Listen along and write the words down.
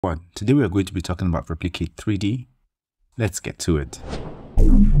Today we are going to be talking about Replicate 3D. Let's get to it.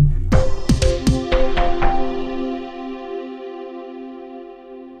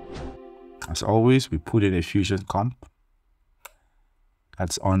 As always, we put in a Fusion comp.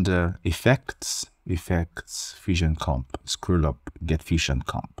 That's under Effects, Fusion comp. Scroll up, get Fusion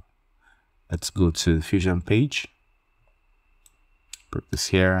comp. Let's go to the Fusion page. Put this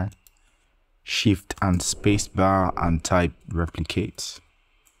here. Shift and space bar and type Replicate.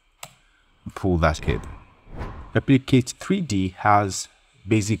 Pull that in. Replicate 3D has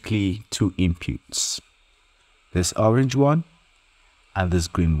basically two inputs. This orange one and this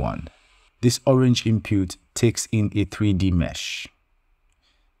green one. This orange input takes in a 3D mesh.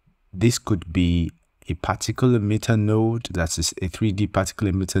 This could be a particle emitter node, that is a 3D particle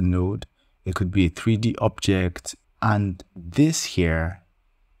emitter node. It could be a 3D object, and this here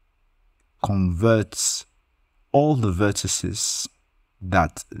converts all the vertices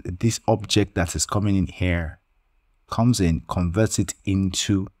that this object that is coming in here converts it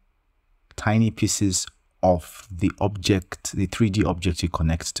into tiny pieces of the object, the 3D object you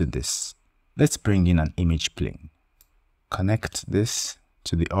connect to this. Let's bring in an image plane. Connect this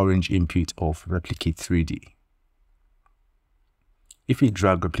to the orange input of Replicate 3D. If we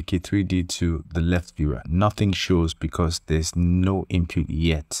drag Replicate 3D to the left viewer, nothing shows because there's no input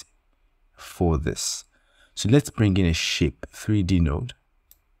yet for this. So let's bring in a shape 3D node.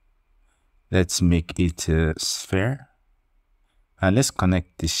 Let's make it a sphere. And let's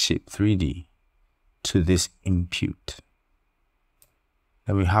connect this shape 3D to this input.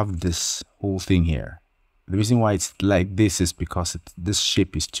 And we have this whole thing here. The reason why it's like this is because this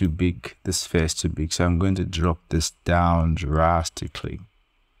shape is too big. This sphere is too big. So I'm going to drop this down drastically.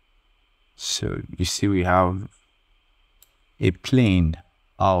 So you see we have a plane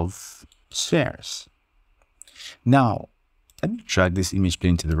of spheres. Now, let me drag this image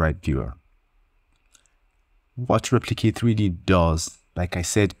plane to the right viewer. What Replicate 3D does, like I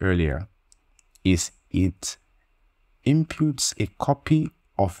said earlier, is it inputs a copy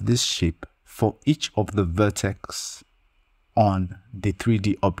of this shape for each of the vertex on the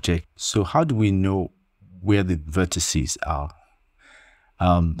 3D object. So how do we know where the vertices are?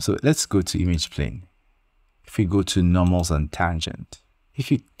 So let's go to image plane. If we go to normals and tangent,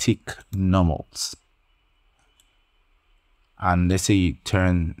 if you tick normals, and let's say you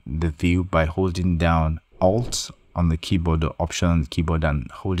turn the view by holding down Alt on the keyboard or Option on the keyboard and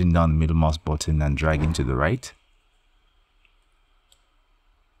holding down the middle mouse button and dragging to the right.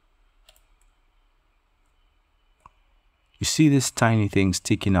 You see these tiny things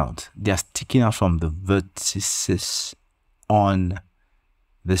sticking out. They are sticking out from the vertices on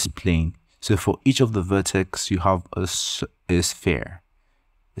this plane. So for each of the vertex, you have a sphere.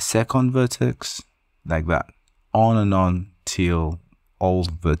 The second vertex, like that, on and on till all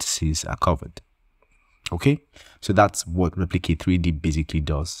the vertices are covered. Okay, so that's what Replicate 3D basically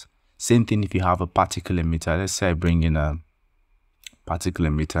does. Same thing if you have a particle emitter. Let's say I bring in a particle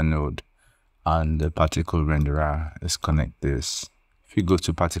emitter node and the particle renderer. Let's connect this. If you go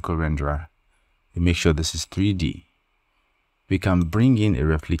to particle renderer, we make sure this is 3D. We can bring in a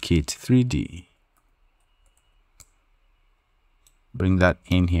Replicate 3D. Bring that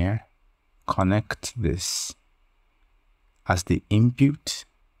in here. Connect this as the input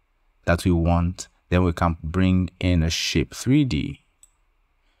that we want. Then we can bring in a shape 3D.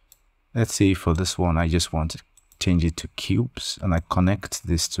 Let's say for this one, I just want to change it to cubes, and I connect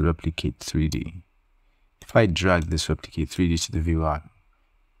this to Replicate 3D. If I drag this Replicate 3D to the viewer,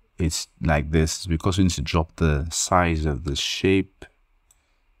 it's like this because we need to drop the size of the shape.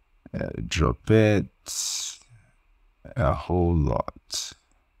 Drop it a whole lot.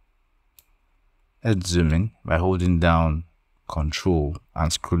 Let's zoom in by holding down Control and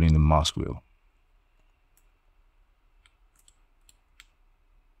scrolling the mouse wheel.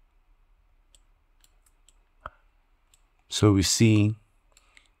 So we see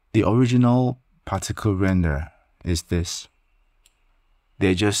the original particle render is this.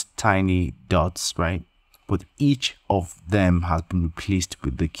 They're just tiny dots, right? But each of them has been replaced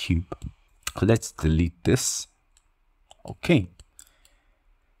with the cube. So let's delete this. Okay.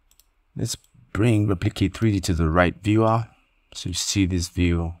 Let's bring Replicate 3D to the right viewer. So you see this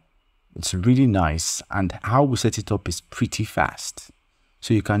view. It's really nice. And how we set it up is pretty fast.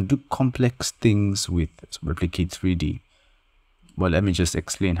 So you can do complex things with Replicate 3D. Well, let me just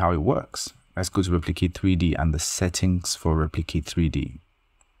explain how it works. Let's go to Replicate 3D and the settings for Replicate 3D.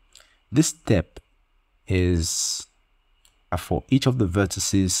 This step is for each of the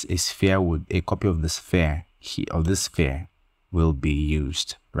vertices, a sphere with a copy of the sphere will be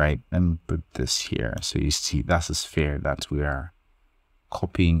used, right? Let me put this here so you see that's a sphere that we are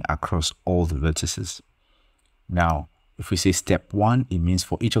copying across all the vertices. Now, if we say step 1, it means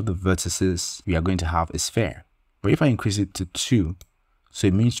for each of the vertices, we are going to have a sphere. But if I increase it to 2, so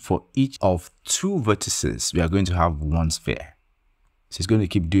it means for each of 2 vertices, we are going to have 1 sphere. So it's going to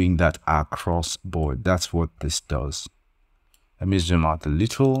keep doing that across board. That's what this does. Let me zoom out a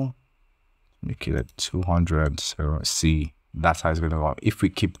little, make it at 200. So see, that's how it's going to go. If we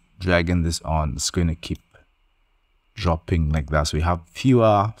keep dragging this on, it's going to keep dropping like that. So we have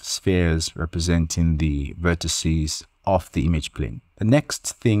fewer spheres representing the vertices of the image plane. The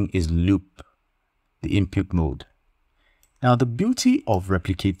next thing is loop, the input mode. Now, the beauty of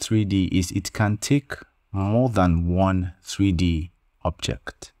Replicate 3D is it can take more than one 3D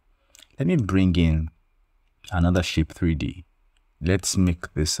object. Let me bring in another shape 3D. Let's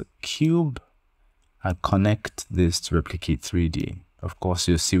make this a cube and connect this to Replicate 3D. Of course,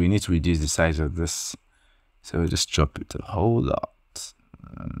 you'll see we need to reduce the size of this. So we'll just drop it a whole lot.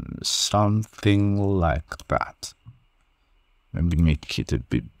 Something like that. Maybe make it a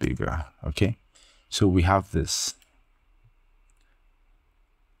bit bigger. Okay. So we have this.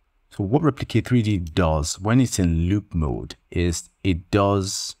 So what Replicate 3D does when it's in loop mode is it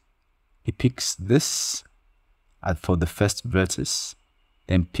picks this for the first vertex,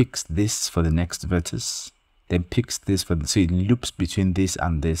 then picks this for the next vertex, then picks this for the, so it loops between this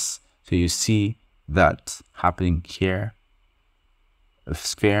and this. So you see that happening here. A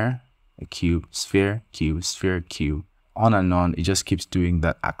sphere, a cube, sphere, cube, sphere, cube, on and on. It just keeps doing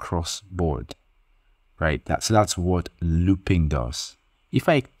that across board, right? So that's what looping does. If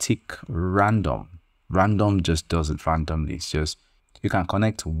I tick random just does it randomly. It's just, you can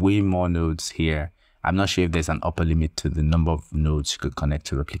connect way more nodes here. I'm not sure if there's an upper limit to the number of nodes you could connect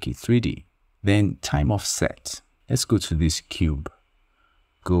to Replicate 3D. Then time offset. Let's go to this cube.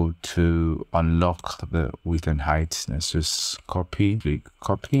 Go to unlock the width and height. Let's just copy, click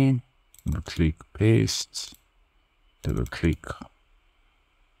copy, double click paste, double click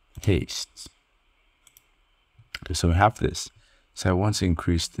paste. Okay, so we have this. So I want to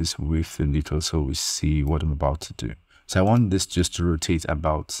increase this width a little so we see what I'm about to do. So I want this just to rotate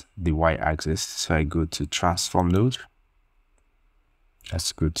about the y-axis. So I go to transform node.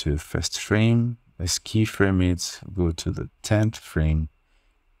 Let's go to first frame. Let's keyframe it. Go to the 10th frame.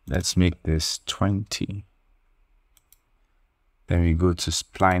 Let's make this 20. Then we go to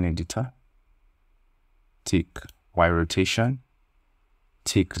spline editor. Tick Y rotation.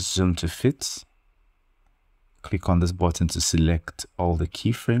 Tick zoom to fit. Click on this button to select all the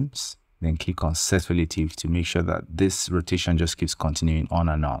keyframes. Then click on set relative to make sure that this rotation just keeps continuing on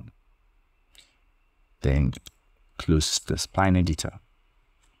and on. Then close the spline editor.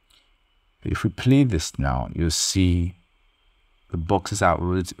 If we play this now, you'll see the boxes are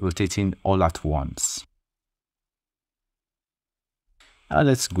rotating all at once. Now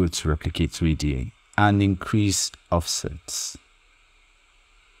let's go to Replicate 3D and increase offsets.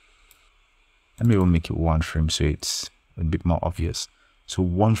 Let me make it 1 frame so it's a bit more obvious. So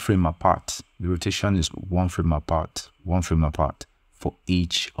 1 frame apart. The rotation is 1 frame apart, 1 frame apart for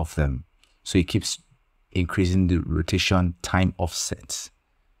each of them. So it keeps increasing the rotation time offset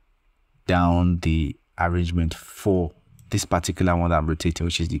down the arrangement for this particular one that I'm rotating,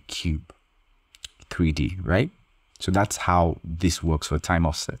 which is the cube 3D, right? So that's how this works for time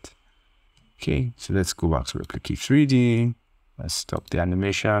offset. Okay, so let's go back to Replicate 3D. Let's stop the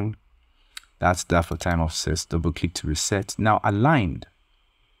animation. That's that for time offsets. Double click to reset. Now aligned.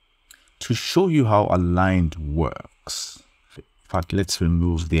 To show you how aligned works, in fact, let's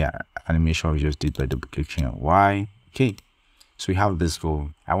remove the animation we just did by double clicking on Y. Okay, so we have this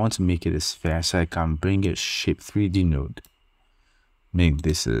goal. I want to make it a sphere, so I can bring a shape 3D node. Make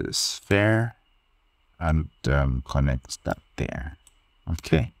this a sphere and connect that there.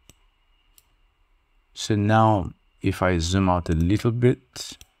 Okay. So now if I zoom out a little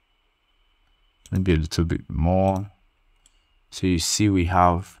bit, maybe a little bit more, so you see we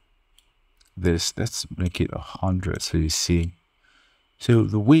have this. Let's make it 100 so you see. So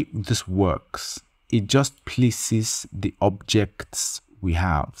the way this works, it just places the objects we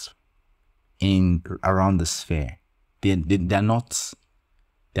have in around the sphere. They're not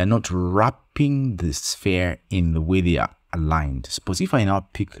wrapping the sphere in the way they are aligned. Suppose if I now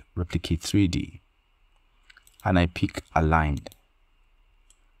pick Replicate 3D and I pick aligned,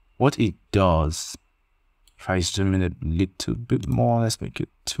 what it does, if I zoom in a little bit more, let's make it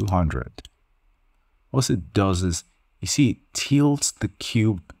 200. What it does is, you see, it tilts the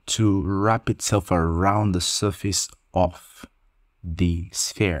cube to wrap itself around the surface of the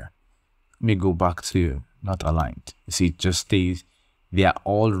sphere. Let me go back to not aligned. You see, it just stays, they are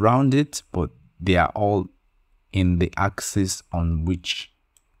all rounded, but they are all in the axis on which,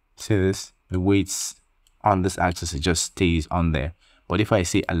 see this, the weights on this axis, it just stays on there. But if I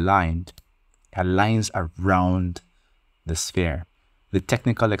say aligned, it aligns around the sphere. The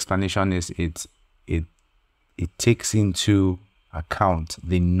technical explanation is it takes into account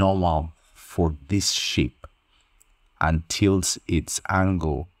the normal for this shape and tilts its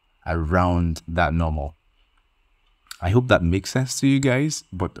angle around that normal. I hope that makes sense to you guys,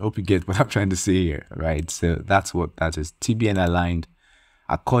 but I hope you get what I'm trying to say here, right? So that's what that is. TBN aligned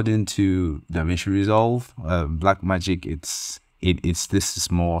according to DaVinci Resolve. Blackmagic, this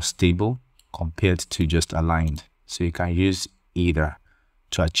is more stable compared to just aligned. So you can use either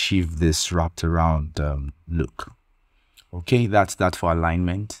to achieve this wrapped around look. Okay, that's that for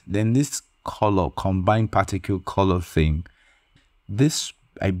alignment. Then this color, combined particle color thing, this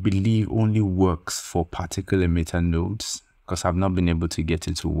I believe only works for particle emitter nodes, because I've not been able to get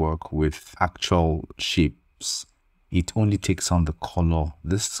it to work with actual shapes. It only takes on the color.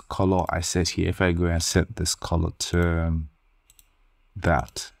 This color I set here, if I go and set this color to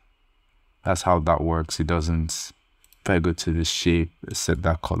that's how that works. It doesn't, if I go to this shape, set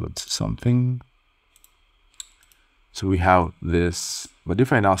that color to something. So we have this, but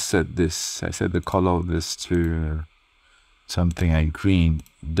if I now set this, I set the color of this to something like green,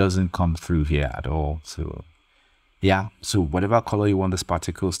 it doesn't come through here at all. So yeah, so whatever color you want these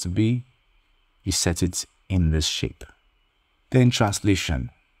particles to be, you set it in this shape. Then translation.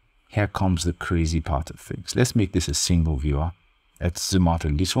 Here comes the crazy part of things. Let's make this a single viewer. Let's zoom out a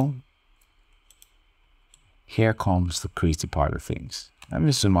little. Here comes the crazy part of things. Let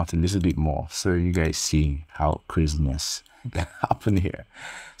me zoom out a little bit more so you guys see how craziness can happen here.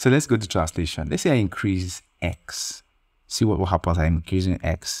 So let's go to translation. Let's say I increase X. See what will happen. I'm increasing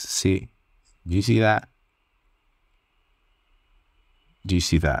X. See, do you see that? Do you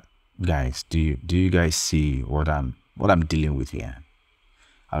see that, guys? Do you guys see what I'm dealing with here?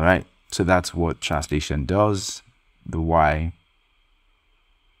 All right. So that's what translation does. The Y.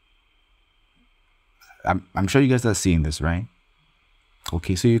 I'm sure you guys are seeing this, right?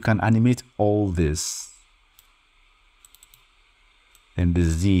 Okay, so you can animate all this, and the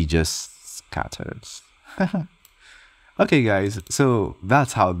Z just scatters. Okay, guys, so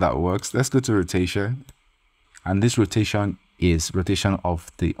that's how that works. Let's go to rotation, and this rotation is rotation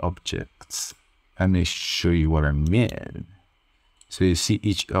of the objects. Let me show you what I mean. So you see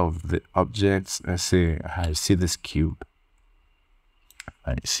each of the objects. Let's say I see this cube.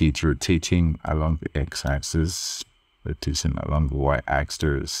 I see it rotating along the x-axis, rotating along the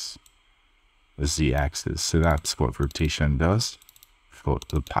y-axis, the z-axis. So that's what rotation does for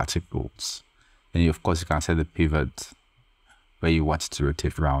the particles. And of course, you can set the pivot where you want it to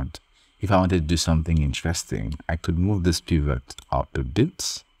rotate around. If I wanted to do something interesting, I could move this pivot out a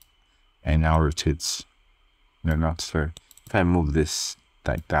bit and now rotate. No, not so. If I move this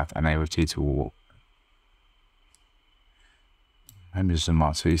like that and I rotate to, let me zoom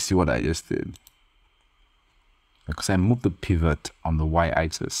out so you see what I just did. Because I moved the pivot on the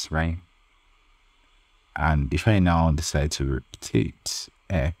y-axis, right? And if I now decide to rotate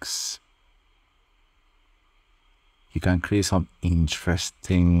X, you can create some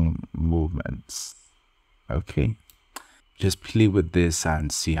interesting movements. Okay, just play with this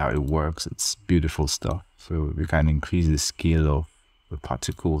and see how it works. It's beautiful stuff. So we can increase the scale of the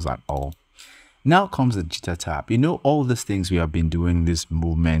particles and all. Now comes the jitter tab. You know, all these things we have been doing, this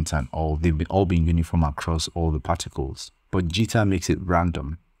movement and all, they've been all been uniform across all the particles, but jitter makes it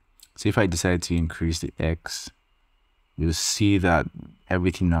random. So if I decide to increase the X, you'll see that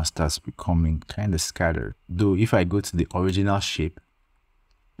everything now starts becoming kind of scattered. Though if I go to the original shape,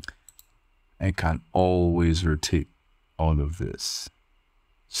 I can always rotate all of this.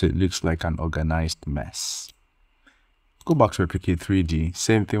 So it looks like an organized mess. Go back to replicate 3D,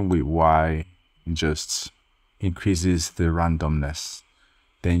 same thing with Y, just increases the randomness.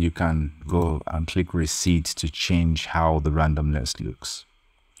 Then you can go and click reseat to change how the randomness looks.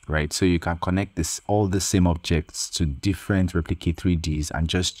 Right, so you can connect all the same objects to different replicate 3Ds and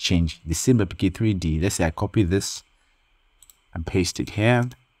just change the same replicate 3D. Let's say I copy this and paste it here.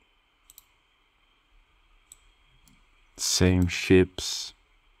 Same shapes.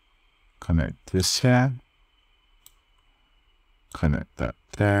 Connect this here. Connect that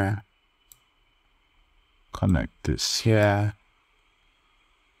there. Connect this here.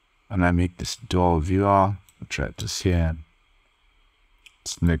 And I make this dual viewer. I'll try this here.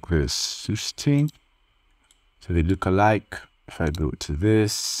 Let's make this 16. So they look alike. If I go to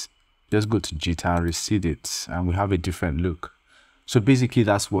this, just go to jitter and reseed it, and we have a different look. So basically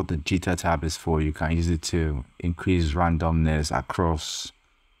that's what the jitter tab is for. You can use it to increase randomness across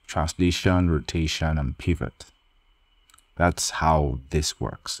translation, rotation, and pivot. That's how this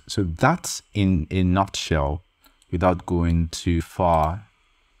works. So that's in a nutshell, without going too far,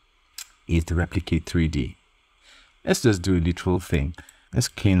 is the Replicate 3D. Let's just do a literal thing. Let's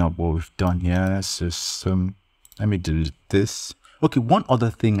clean up what we've done here. Let's just let me delete this. Okay, one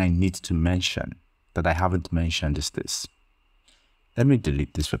other thing I need to mention that I haven't mentioned is this. Let me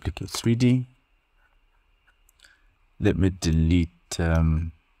delete this Replicate 3D. Let me delete, let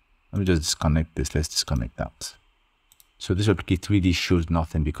me just disconnect this. Let's disconnect that. So this Replicate 3D shows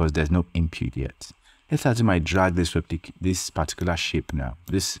nothing because there's no input yet. Let's assume I drag this particular shape now.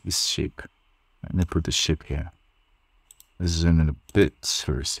 This shape. Let me put the shape here. Let's zoom in a bit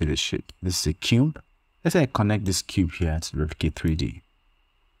so we see the shape. This is a cube. Let's say I connect this cube here to Replicate 3D.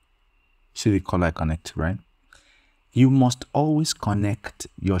 See the color I connect, right? You must always connect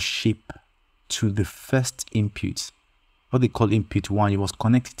your shape to the first input. What they call input 1, you must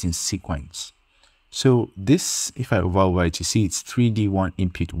connect it in sequence. So this, if I overwrite, you see it's 3D1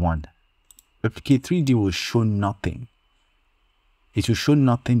 input 1. Replicate 3D will show nothing. It will show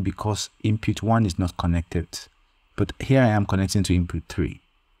nothing because input 1 is not connected. But here I am connecting to input 3.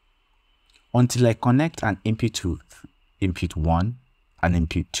 Until I connect an input to input 1 and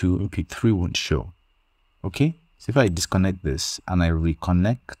input 2, input 3 won't show. Okay? So if I disconnect this and I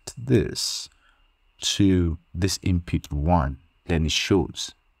reconnect this to this input 1, then it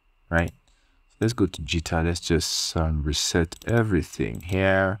shows, right? Let's go to jitter. Let's just reset everything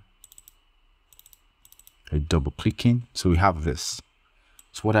here. Double clicking. So we have this.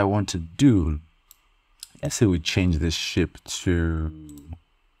 So what I want to do, let's say we change this shape to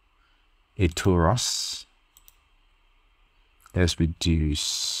a torus. Let's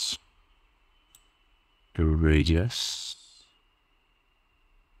reduce the radius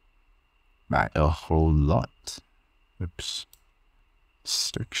by a whole lot. Oops.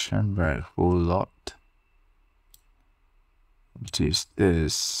 Section by a whole lot. Which is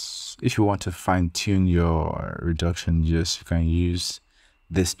this. If you want to fine tune your reduction, you can use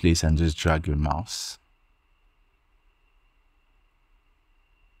this place and just drag your mouse.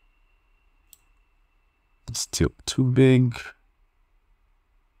 It's still too big.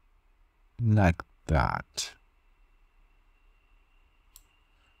 Like that.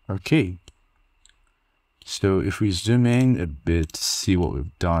 Okay. So if we zoom in a bit, see what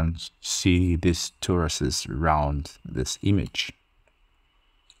we've done, see this torus is around this image.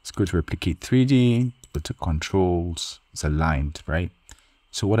 Let's go to Replicate 3D, go to Controls, it's aligned, right?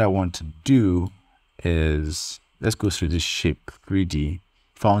 So what I want to do is, let's go through this shape 3D.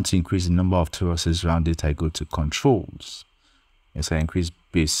 If I want to increase the number of toruses around it, I go to Controls. Yes, I increase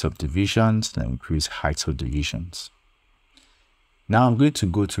base subdivisions, and I increase height subdivisions. Now I'm going to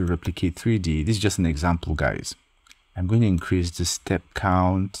go to Replicate 3D. This is just an example, guys. I'm going to increase the step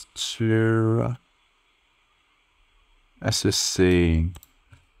count to, let's just say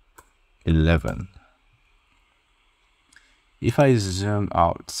 11. If I zoom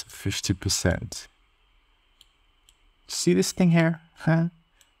out 50%, see this thing here? Huh?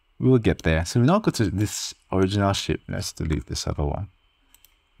 We'll get there. So we now go to this original shape. Let's delete this other one.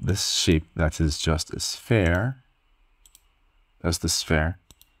 This shape that is just a sphere. That's the sphere.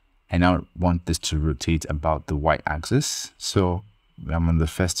 I now want this to rotate about the y-axis. So I'm on the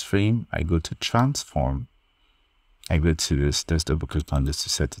first frame. I go to transform. I go to this. Let's double click on this to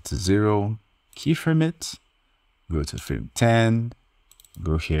set it to 0. Keyframe it. Go to frame 10.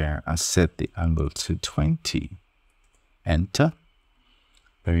 Go here and set the angle to 20. Enter.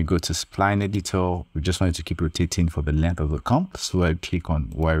 When we go to spline editor, we just want it to keep rotating for the length of the comp. So I click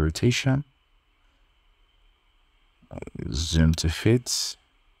on Y rotation. Zoom to fit.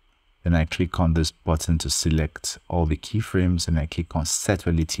 Then I click on this button to select all the keyframes, and I click on set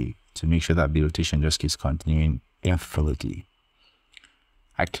relative to make sure that the rotation just keeps continuing infinitely.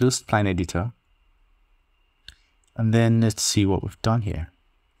 I close spline editor, and then let's see what we've done here.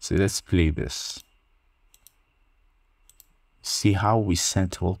 So let's play this. See how we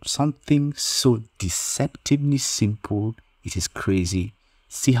set up something so deceptively simple. It is crazy.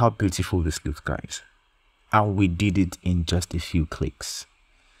 See how beautiful this looks, guys. And we did it in just a few clicks.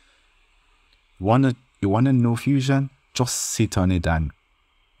 You wanna know Fusion? Just sit on it and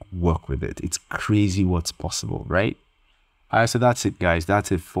work with it. It's crazy what's possible, right? Alright, so that's it, guys.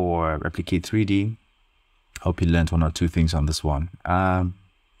 That's it for Replicate 3D. Hope you learned one or two things on this one.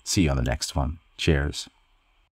 See you on the next one. Cheers.